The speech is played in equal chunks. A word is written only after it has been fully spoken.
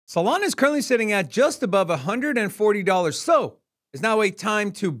Solana is currently sitting at just above $140. So, is now a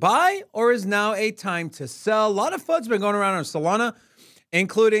time to buy or is now a time to sell? A lot of FUD's been going around on Solana,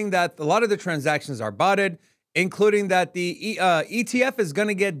 including that a lot of the transactions are botted, including that the ETF is going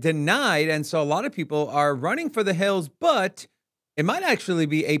to get denied. And so a lot of people are running for the hills, but it might actually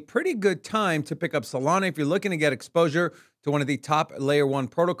be a pretty good time to pick up Solana if you're looking to get exposure to one of the top layer one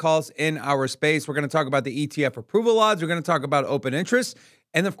protocols in our space. We're going to talk about the ETF approval odds. We're going to talk about open interest.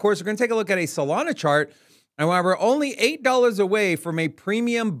 And of course, we're going to take a look at a Solana chart. And while we're only $8 away from a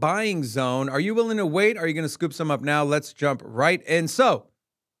premium buying zone, are you willing to wait? Are you going to scoop some up now? Let's jump right in. So,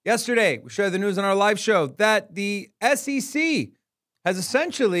 yesterday, we shared the news on our live show that the SEC has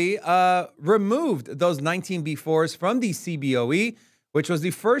essentially removed those 19B4s from the CBOE, which was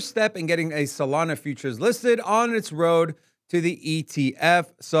the first step in getting a Solana futures listed on its road to the ETF.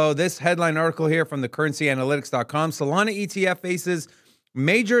 So this headline article here from the currencyanalytics.com, Solana ETF faces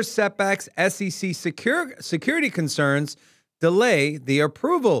major setbacks, SEC security concerns delay the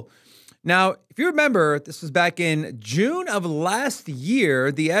approval. Now, if you remember, this was back in June of last year,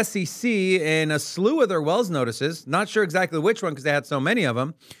 the SEC, in a slew of their Wells notices, not sure exactly which one because they had so many of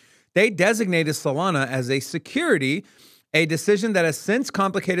them, they designated Solana as a security, a decision that has since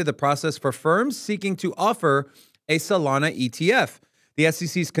complicated the process for firms seeking to offer a Solana ETF. The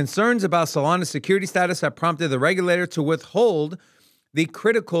SEC's concerns about Solana's security status have prompted the regulator to withhold the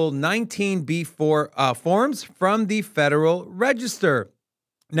critical 19B4 forms from the Federal Register.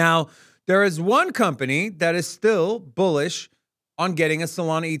 Now, there is one company that is still bullish on getting a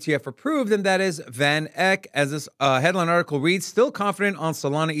Solana ETF approved, and that is Van Eck. As this headline article reads, still confident on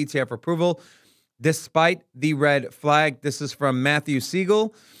Solana ETF approval despite the red flag. This is from Matthew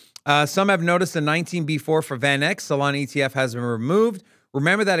Siegel. Some have noticed the 19B4 for Van Eck Solana ETF has been removed.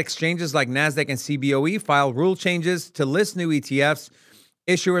 Remember that exchanges like NASDAQ and CBOE file rule changes to list new ETFs.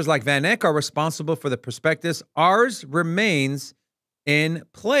 Issuers like Van Eck are responsible for the prospectus. Ours remains in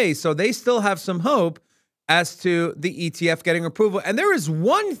place. So they still have some hope as to the ETF getting approval. And there is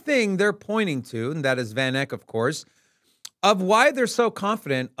one thing they're pointing to, and that is Van Eck, of course, of why they're so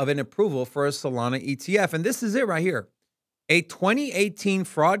confident of an approval for a Solana ETF. And this is it right here. A 2018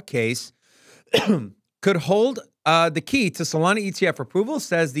 fraud case could hold the key to Solana ETF approval,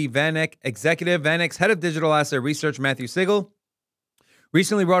 says the Van Eck executive. Van Eck's head of digital asset research, Matthew Siegel,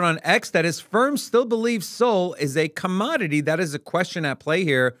 recently wrote on X that his firm still believes SOL is a commodity. That is a question at play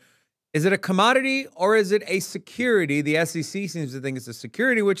here. Is it a commodity or is it a security? The SEC seems to think it's a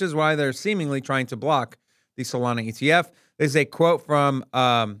security, which is why they're seemingly trying to block the Solana ETF. There's a quote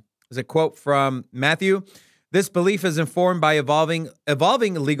from Matthew. This belief is informed by evolving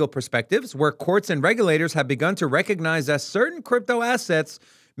legal perspectives, where courts and regulators have begun to recognize that certain crypto assets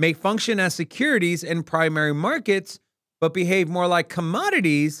may function as securities in primary markets, but behave more like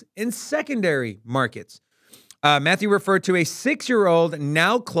commodities in secondary markets. Matthew referred to a 6-year-old,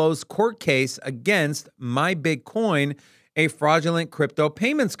 now closed court case against MyBitcoin, a fraudulent crypto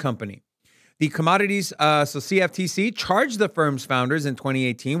payments company. The commodities, so CFTC, charged the firm's founders in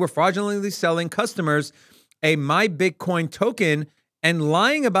 2018 with fraudulently selling customers a MyBitcoin token and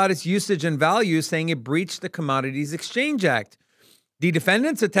lying about its usage and value, saying it breached the Commodities Exchange Act. The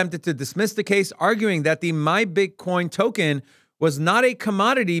defendants attempted to dismiss the case, arguing that the MyBitcoin token was not a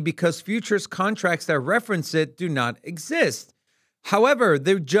commodity because futures contracts that reference it do not exist. However,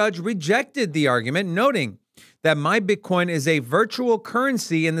 the judge rejected the argument, noting that MyBitcoin is a virtual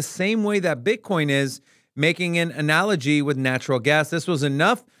currency in the same way that Bitcoin is, making an analogy with natural gas. This was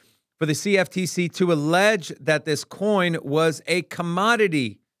enough for the CFTC to allege that this coin was a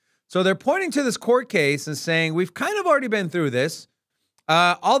commodity. So they're pointing to this court case and saying, we've kind of already been through this.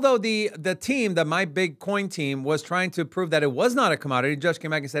 Although the team, the MyBitcoin team, was trying to prove that it was not a commodity, the judge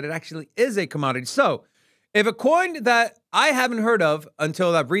came back and said it actually is a commodity. So if a coin that I haven't heard of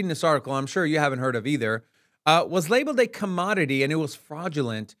until I've read this article, I'm sure you haven't heard of either, was labeled a commodity and it was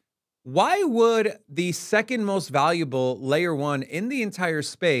fraudulent, why would the second most valuable layer one in the entire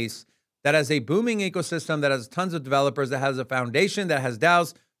space that has a booming ecosystem, that has tons of developers, that has a foundation, that has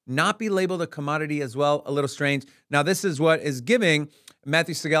DAOs, not be labeled a commodity as well? A little strange. Now, this is what is giving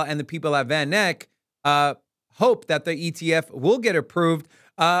Matthew Siegel and the people at Van Eck hope that the ETF will get approved.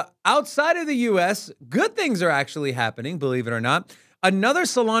 Outside of the U.S., good things are actually happening, believe it or not. Another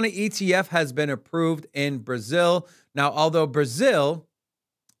Solana ETF has been approved in Brazil. Now, although Brazil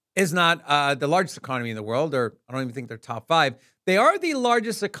is not the largest economy in the world, or I don't even think they're top 5, they are the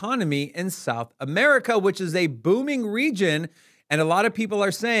largest economy in South America, which is a booming region. And a lot of people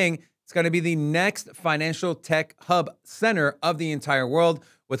are saying it's going to be the next financial tech hub center of the entire world,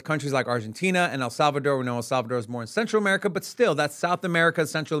 with countries like Argentina and El Salvador. We know El Salvador is more in Central America, but still, that's South America,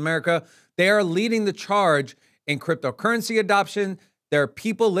 Central America. They are leading the charge in cryptocurrency adoption. There are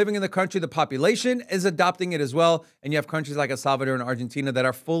people living in the country. The population is adopting it as well. And you have countries like El Salvador and Argentina that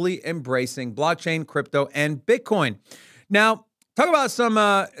are fully embracing blockchain, crypto, and Bitcoin. Now, talk about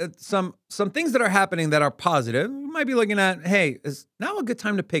some things that are happening that are positive. We might be looking at, hey, is now a good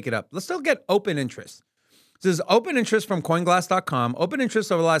time to pick it up? Let's still get open interest. This is open interest from CoinGlass.com. Open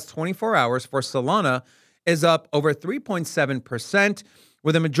interest over the last 24 hours for Solana is up over 3.7%,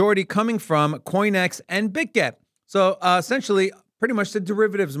 with a majority coming from CoinEx and BitGet. So essentially, pretty much the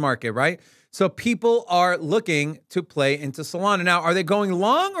derivatives market, right? So people are looking to play into Solana. Now, are they going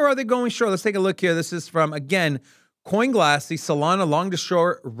long or are they going short? Let's take a look here. This is from, again, CoinGlass, the Solana long to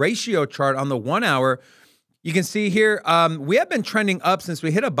short ratio chart on the 1 hour. You can see here, we have been trending up since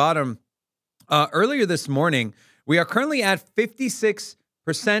we hit a bottom earlier this morning. We are currently at 56%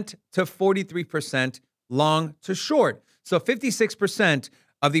 to 43% long to short. So 56%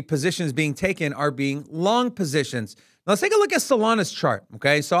 of the positions being taken are being long positions. Now let's take a look at Solana's chart,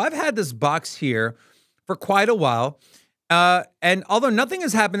 okay? So I've had this box here for quite a while. And although nothing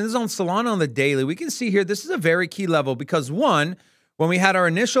has happened, this is on Solana on the daily, we can see here this is a very key level because, one, when we had our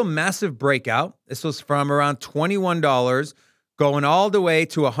initial massive breakout, this was from around $21 going all the way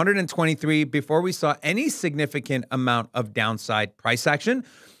to $123 before we saw any significant amount of downside price action.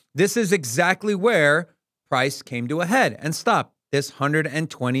 This is exactly where price came to a head and stopped this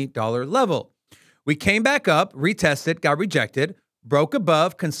 $120 level. We came back up, retested, got rejected, broke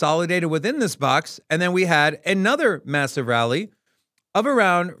above, consolidated within this box, and then we had another massive rally of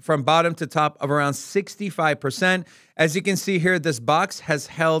around, from bottom to top, of around 65%. As you can see here, this box has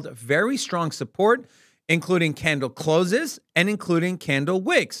held very strong support, including candle closes and including candle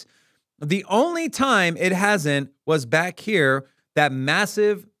wicks. The only time it hasn't was back here, that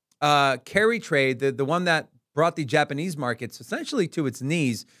massive carry trade, the one that brought the Japanese markets essentially to its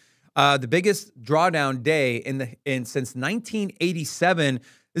knees. The biggest drawdown day since 1987.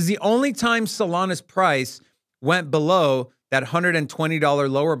 This is the only time Solana's price went below that $120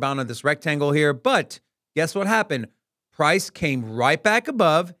 lower bound of this rectangle here. But guess what happened? Price came right back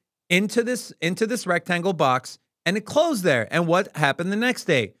above into this rectangle box, and it closed there. And what happened the next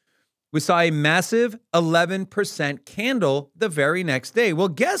day? We saw a massive 11% candle the very next day. Well,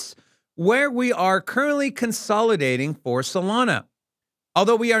 guess where we are currently consolidating for Solana.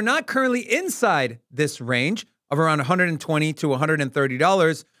 Although we are not currently inside this range of around $120 to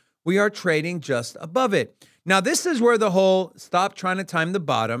 $130, we are trading just above it. Now, this is where the whole stop trying to time the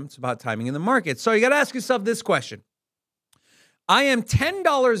bottom. It's about timing in the market. So you got to ask yourself this question. I am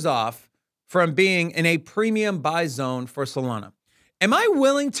 $10 off from being in a premium buy zone for Solana. Am I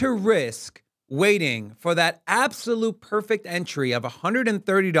willing to risk waiting for that absolute perfect entry of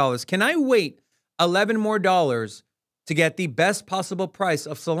 $130? Can I wait $11 more to get the best possible price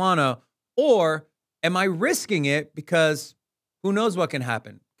of Solana? Or am I risking it because who knows what can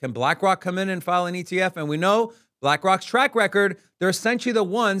happen? Can BlackRock come in and file an ETF? And we know BlackRock's track record, they're essentially the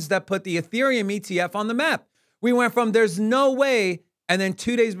ones that put the Ethereum ETF on the map. We went from there's no way, and then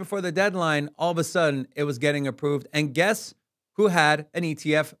 2 days before the deadline, all of a sudden it was getting approved. And guess who had an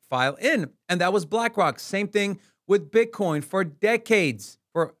ETF file in? And that was BlackRock. Same thing with Bitcoin for decades,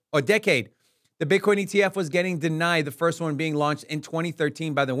 for a decade. The Bitcoin ETF was getting denied, the first one being launched in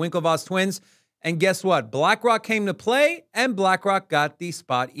 2013 by the Winklevoss twins. And guess what? BlackRock came to play, and BlackRock got the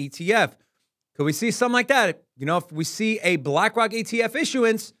spot ETF. Could we see something like that? You know, if we see a BlackRock ETF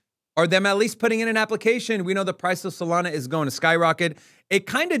issuance, or them at least putting in an application, we know the price of Solana is going to skyrocket. It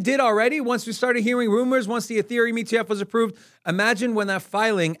kind of did already once we started hearing rumors, once the Ethereum ETF was approved. Imagine when that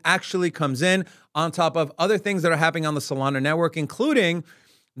filing actually comes in, on top of other things that are happening on the Solana network, including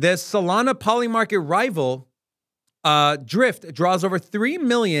this Solana Polymarket rival, Drift, draws over $3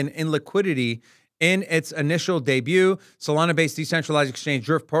 million in liquidity in its initial debut. Solana-based decentralized exchange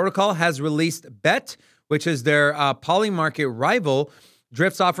Drift Protocol has released BET, which is their Polymarket rival.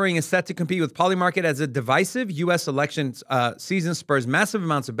 Drift's offering is set to compete with Polymarket as a divisive U.S. election season spurs massive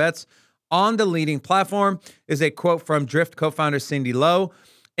amounts of bets on the leading platform, is a quote from Drift co-founder Cindy Lowe.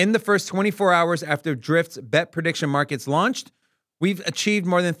 In the first 24 hours after Drift's bet prediction markets launched, we've achieved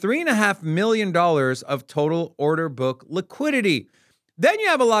more than $3.5 million of total order book liquidity. Then you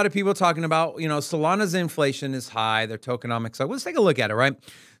have a lot of people talking about, you know, Solana's inflation is high, their tokenomics. So let's take a look at it, right?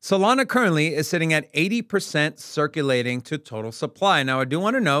 Solana currently is sitting at 80% circulating to total supply. Now, I do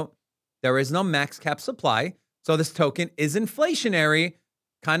want to note there is no max cap supply. So this token is inflationary,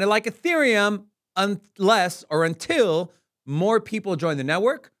 kind of like Ethereum, unless or until more people join the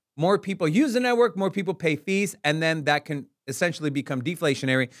network, more people use the network, more people pay fees, and then that can essentially become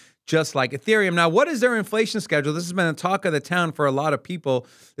deflationary, just like Ethereum. Now, what is their inflation schedule? This has been a talk of the town for a lot of people.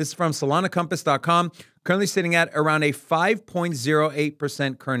 This is from SolanaCompass.com, currently sitting at around a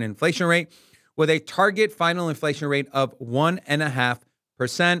 5.08% current inflation rate with a target final inflation rate of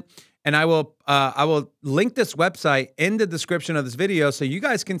 1.5%. And I will link this website in the description of this video so you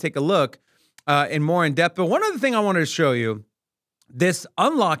guys can take a look in more in depth. But one other thing I wanted to show you, this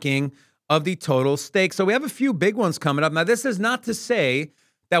unlocking of the total stake. So we have a few big ones coming up. Now, this is not to say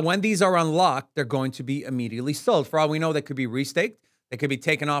that when these are unlocked, they're going to be immediately sold. For all we know, they could be restaked. They could be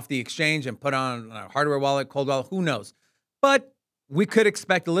taken off the exchange and put on a hardware wallet, cold wallet, who knows? But we could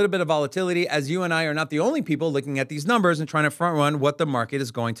expect a little bit of volatility, as you and I are not the only people looking at these numbers and trying to front run what the market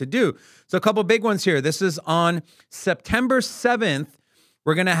is going to do. So a couple big ones here. This is on September 7th.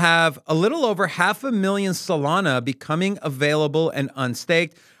 We're going to have a little over 500,000 Solana becoming available and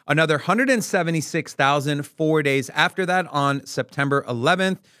unstaked. Another 176,000 4 days after that on September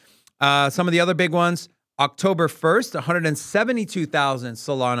 11th. Some of the other big ones, October 1st, 172,000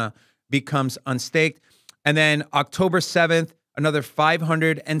 Solana becomes unstaked. And then October 7th, another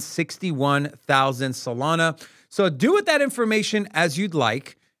 561,000 Solana. So do with that information as you'd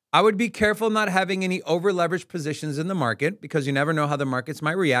like. I would be careful not having any over-leveraged positions in the market because you never know how the markets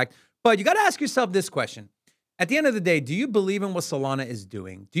might react. But you got to ask yourself this question. At the end of the day, do you believe in what Solana is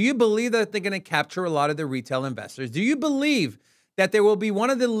doing? Do you believe that they're going to capture a lot of the retail investors? Do you believe that there will be one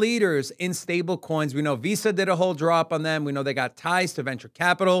of the leaders in stable coins? We know Visa did a whole drop on them. We know they got ties to venture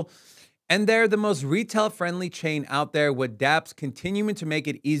capital. And they're the most retail-friendly chain out there, with dApps continuing to make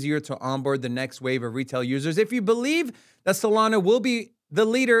it easier to onboard the next wave of retail users. If you believe that Solana will be the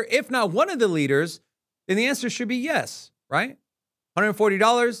leader, if not one of the leaders, then the answer should be yes, right?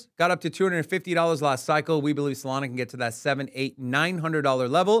 $140, got up to $250 last cycle. We believe Solana can get to that $700, $800, $900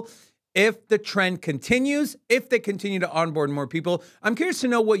 level if the trend continues, if they continue to onboard more people. I'm curious to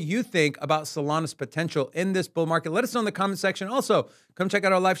know what you think about Solana's potential in this bull market. Let us know in the comment section. Also, come check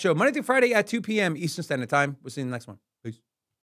out our live show Monday through Friday at 2 p.m. Eastern Standard Time. We'll see you in the next one. Peace.